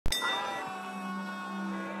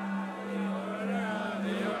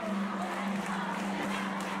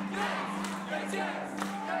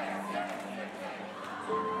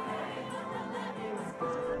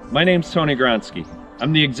My name's Tony Gronsky.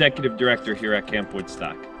 I'm the executive director here at Camp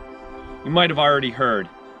Woodstock. You might have already heard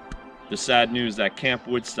the sad news that Camp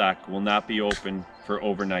Woodstock will not be open for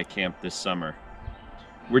overnight camp this summer.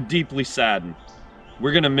 We're deeply saddened.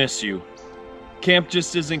 We're gonna miss you. Camp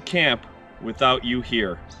just isn't camp without you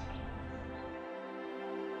here.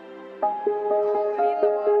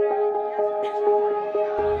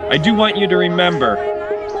 I do want you to remember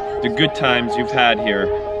the good times you've had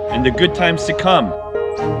here and the good times to come.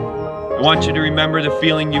 I want you to remember the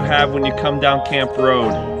feeling you have when you come down Camp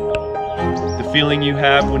Road, the feeling you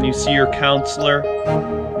have when you see your counselor,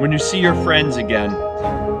 when you see your friends again,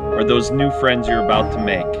 or those new friends you're about to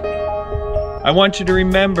make. I want you to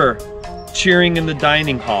remember cheering in the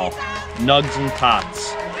dining hall, nugs and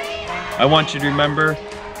tots. I want you to remember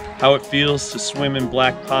how it feels to swim in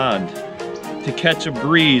Black Pond, to catch a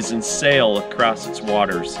breeze and sail across its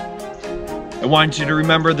waters. I want you to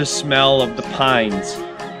remember the smell of the pines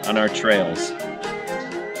on our trails.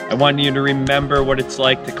 I want you to remember what it's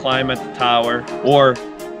like to climb at the tower or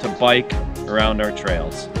to bike around our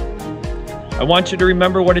trails. I want you to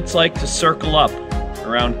remember what it's like to circle up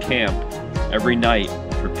around camp every night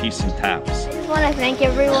for peace and taps. I just want to thank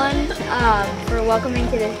everyone for welcoming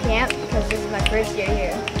to this camp because this is my first year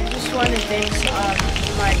here. I just want to thank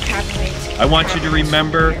my campmates. I want you to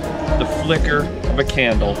remember the flicker of a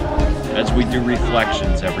candle as we do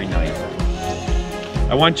reflections every night.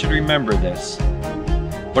 I want you to remember this,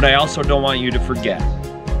 but I also don't want you to forget.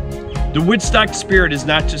 The Woodstock spirit is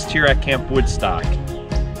not just here at Camp Woodstock,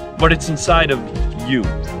 but it's inside of you.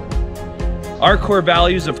 Our core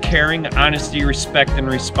values of caring, honesty, respect, and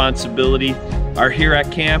responsibility are here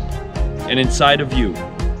at camp and inside of you.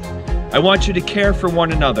 I want you to care for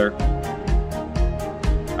one another.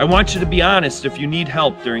 I want you to be honest if you need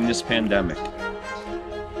help during this pandemic.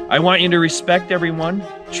 I want you to respect everyone,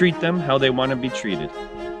 treat them how they want to be treated,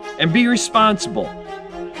 and be responsible.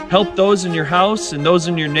 Help those in your house and those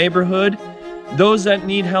in your neighborhood, those that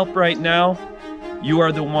need help right now. You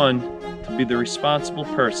are the one to be the responsible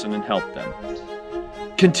person and help them.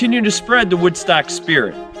 Continue to spread the Woodstock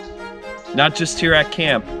spirit, not just here at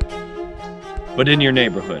camp, but in your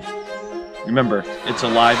neighborhood. Remember, it's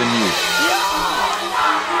alive in you.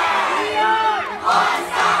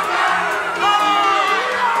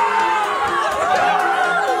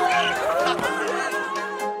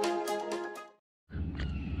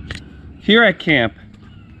 Here at camp,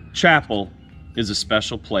 chapel is a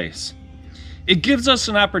special place. It gives us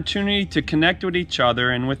an opportunity to connect with each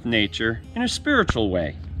other and with nature in a spiritual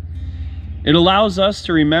way. It allows us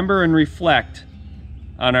to remember and reflect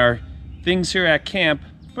on our things here at camp,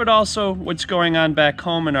 but also what's going on back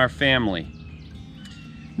home in our family.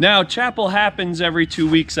 Now, chapel happens every 2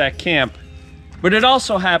 weeks at camp, but it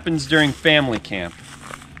also happens during family camp.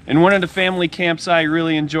 And one of the family camps I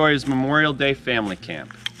really enjoy is Memorial Day Family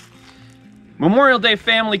Camp. Memorial Day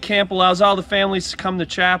Family Camp allows all the families to come to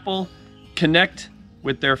chapel, connect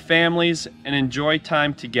with their families, and enjoy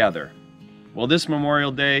time together. Well, this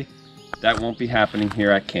Memorial Day, that won't be happening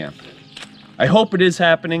here at camp. I hope it is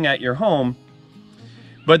happening at your home,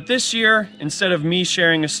 but this year, instead of me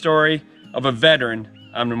sharing a story of a veteran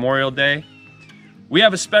on Memorial Day, we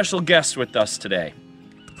have a special guest with us today.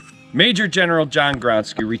 Major General John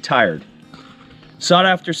Gronsky, retired,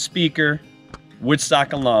 sought-after speaker,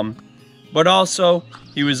 Woodstock alum, but also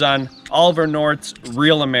he was on Oliver North's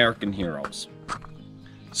Real American Heroes.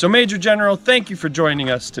 So Major General, thank you for joining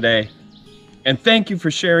us today, and thank you for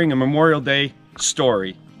sharing a Memorial Day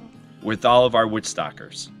story with all of our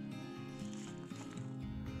Woodstockers.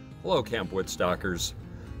 Hello, Camp Woodstockers.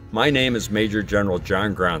 My name is Major General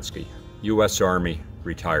John Gronsky, U.S. Army,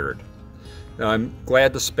 retired. Now, I'm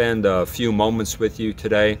glad to spend a few moments with you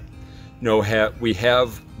today. We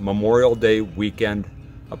have Memorial Day weekend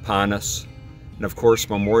upon us, and of course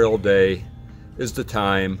Memorial Day is the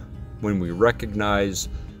time when we recognize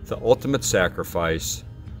the ultimate sacrifice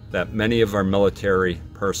that many of our military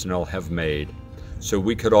personnel have made so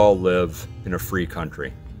we could all live in a free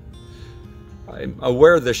country. I'm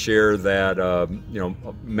aware this year that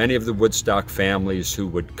many of the Woodstock families who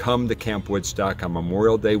would come to Camp Woodstock on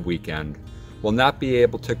Memorial Day weekend will not be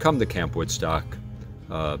able to come to Camp Woodstock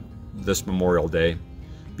this Memorial Day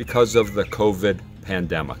because of the COVID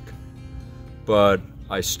pandemic. But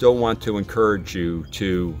I still want to encourage you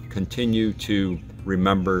to continue to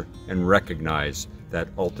remember and recognize that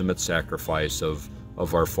ultimate sacrifice of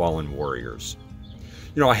our fallen warriors.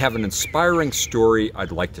 I have an inspiring story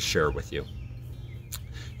I'd like to share with you.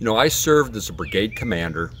 I served as a brigade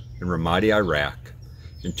commander in Ramadi, Iraq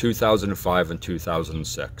in 2005 and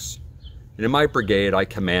 2006. And in my brigade, I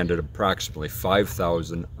commanded approximately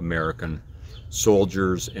 5,000 American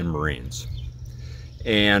soldiers, and Marines.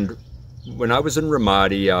 And when I was in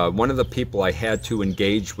Ramadi, one of the people I had to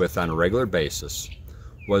engage with on a regular basis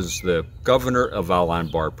was the governor of Al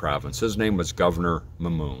Anbar province. His name was Governor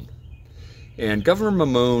Mamoon. And Governor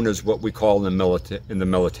Mamoon is what we call in the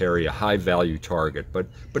military a high-value target,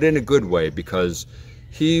 but in a good way, because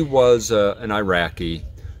he was an Iraqi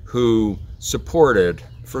who supported,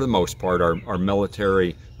 for the most part, our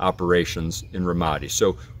military operations in Ramadi.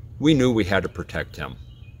 So we knew we had to protect him.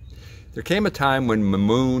 There came a time when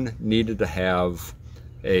Mamoon needed to have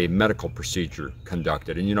a medical procedure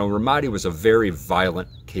conducted. And Ramadi was a very violent,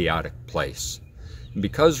 chaotic place. And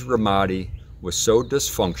because Ramadi was so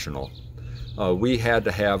dysfunctional, we had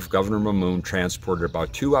to have Governor Mamoon transported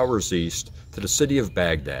about 2 hours east to the city of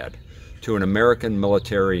Baghdad to an American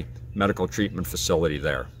military medical treatment facility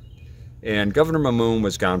there. And Governor Mamoon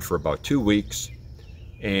was gone for about 2 weeks,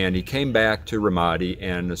 and he came back to Ramadi,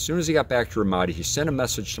 and as soon as he got back to Ramadi, he sent a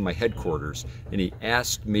message to my headquarters, and he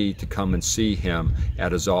asked me to come and see him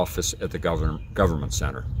at his office at the government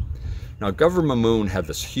center. Now, Governor Mamoon had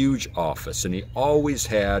this huge office, and he always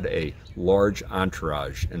had a large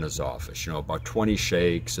entourage in his office, about 20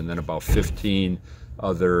 sheikhs and then about 15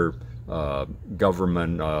 other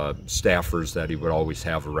government staffers that he would always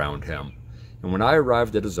have around him. And when I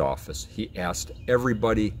arrived at his office, he asked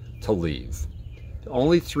everybody to leave. The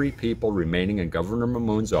only 3 people remaining in Governor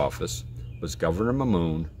Mamoon's office was Governor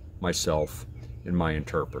Mamoon, myself, and my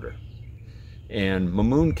interpreter. And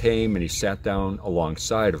Mamoon came and he sat down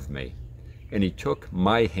alongside of me, and he took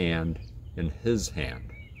my hand in his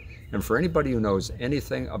hand. And for anybody who knows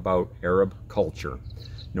anything about Arab culture,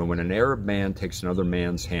 when an Arab man takes another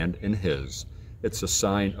man's hand in his, it's a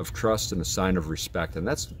sign of trust and a sign of respect. And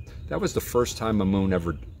that was the first time Mamoon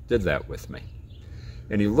ever did that with me.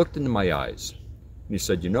 And he looked into my eyes and he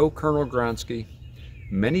said, Colonel Gronsky,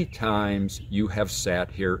 many times you have sat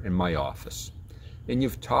here in my office and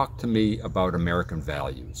you've talked to me about American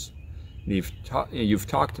values. And you've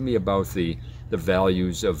talked to me about the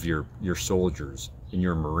values of your soldiers and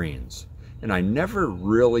your Marines. And I never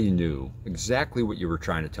really knew exactly what you were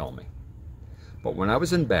trying to tell me. But when I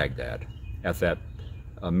was in Baghdad at that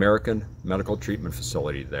American medical treatment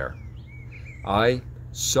facility there, I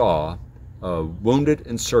saw a wounded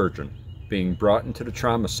insurgent being brought into the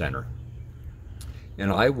trauma center.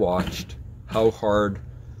 And I watched how hard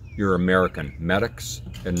your American medics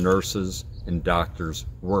and nurses and doctors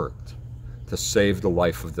worked to save the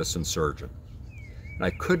life of this insurgent. And I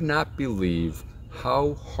could not believe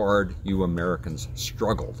how hard you Americans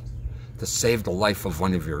struggled to save the life of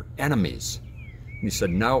one of your enemies. And he said,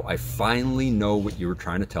 now I finally know what you were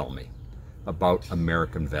trying to tell me about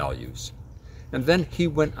American values. And then he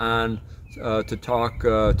went on to talk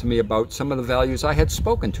to me about some of the values I had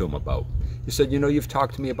spoken to him about. He said, you've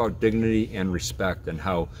talked to me about dignity and respect, and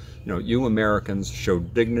how, you Americans show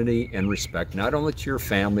dignity and respect, not only to your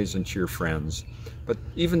families and to your friends, but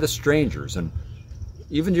even to strangers and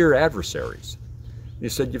even to your adversaries. And he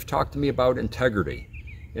said, you've talked to me about integrity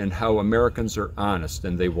and how Americans are honest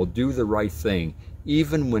and they will do the right thing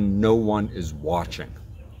even when no one is watching.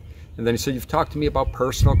 And then he said, you've talked to me about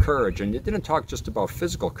personal courage, and you didn't talk just about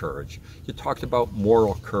physical courage. You talked about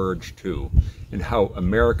moral courage too, and how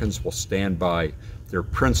Americans will stand by their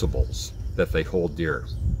principles that they hold dear.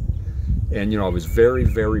 And I was very,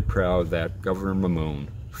 very proud that Governor Mamoon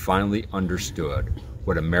finally understood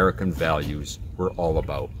what American values were all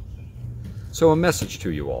about. So a message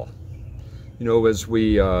to you all. As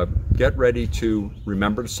we get ready to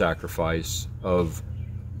remember the sacrifice of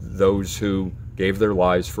those who gave their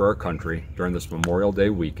lives for our country during this Memorial Day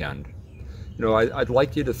weekend, I'd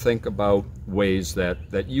like you to think about ways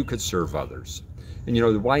that you could serve others. And the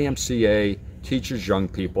YMCA teaches young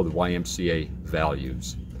people the YMCA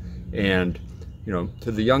values. And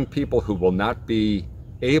to the young people who will not be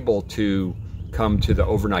able to come to the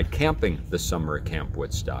overnight camping this summer at Camp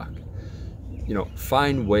Woodstock,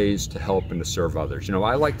 find ways to help and to serve others.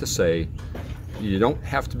 I like to say, you don't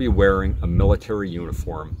have to be wearing a military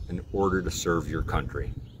uniform in order to serve your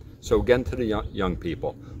country. So again, to the young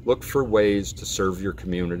people, look for ways to serve your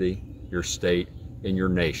community, your state, and your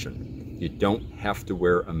nation. You don't have to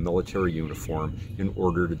wear a military uniform in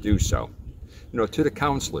order to do so. To the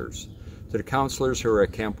counselors who are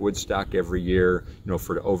at Camp Woodstock every year,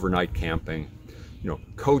 for the overnight camping,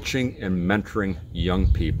 coaching and mentoring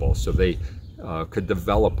young people so they could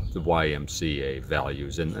develop the YMCA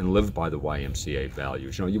values and live by the YMCA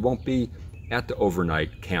values. You won't be at the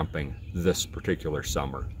overnight camping this particular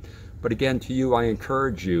summer. But again, to you, I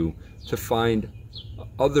encourage you to find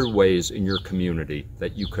other ways in your community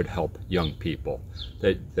that you could help young people,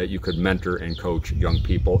 that you could mentor and coach young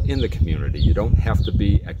people in the community. You don't have to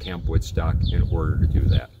be at Camp Woodstock in order to do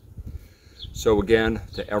that. So again,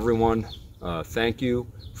 to everyone, thank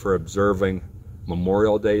you for observing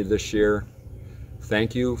Memorial Day this year.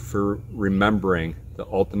 Thank you for remembering the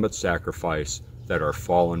ultimate sacrifice that our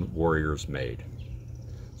fallen warriors made.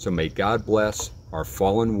 So may God bless our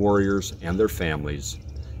fallen warriors and their families,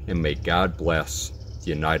 and may God bless the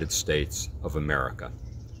United States of America.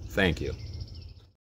 Thank you.